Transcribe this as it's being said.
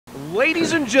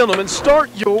Ladies and gentlemen, start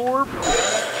your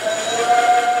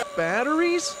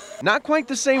batteries? Not quite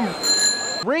the same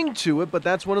ring to it, but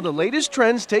that's one of the latest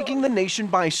trends taking the nation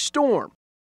by storm.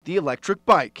 The electric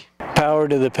bike. Power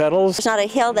to the pedals. It's not a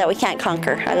hill that we can't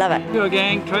conquer. I love it. Go,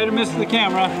 gang. Try to miss the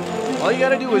camera. All you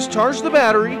gotta do is charge the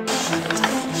battery,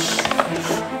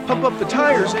 pump up the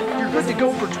tires, and you're good to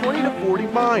go for 20 to 40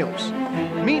 miles.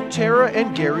 Meet Tara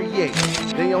and Gary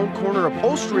Yates. They own Corner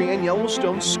Upholstery and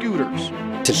Yellowstone Scooters.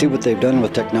 To see what they've done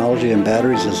with technology and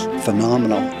batteries is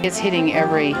phenomenal. It's hitting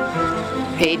every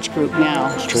age group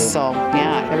now. It's true. So,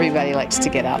 yeah, everybody likes to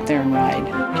get out there and ride.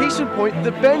 Case in point,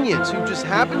 the Benyons, who just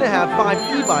happen to have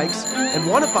 5 e-bikes and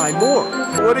want to buy more.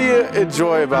 What do you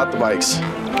enjoy about the bikes?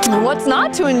 What's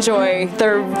not to enjoy?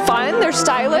 They're fun, they're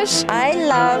stylish. I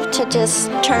love to just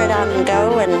turn it on and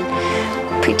go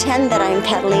and pretend that I'm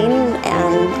pedaling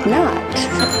and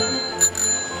not.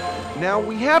 Now,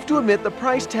 we have to admit the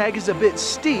price tag is a bit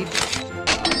steep.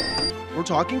 We're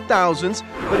talking thousands,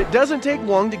 but it doesn't take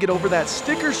long to get over that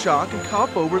sticker shock and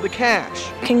cop over the cash.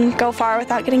 You can go far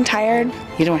without getting tired.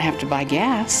 You don't have to buy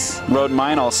gas. Rode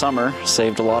mine all summer.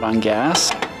 Saved a lot on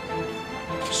gas.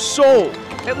 Sold!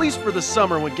 At least for the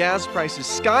summer when gas prices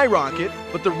skyrocket.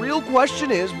 But the real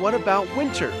question is, what about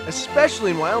winter?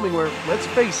 Especially in Wyoming where, let's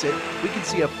face it, we can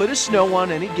see a foot of snow on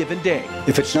any given day.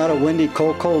 If it's not a windy,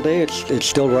 cold day, it's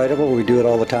still rideable. We do it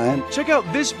all the time. Check out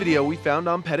this video we found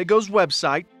on Pkg's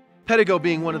website. Pkg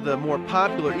being one of the more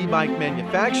popular e-bike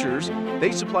manufacturers,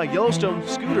 they supply Yellowstone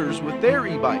scooters with their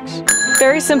e-bikes.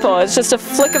 Very simple, it's just a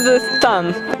flick of the thumb.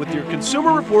 With your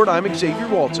Consumer Report, I'm Xavier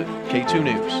Walton, K2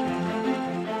 News.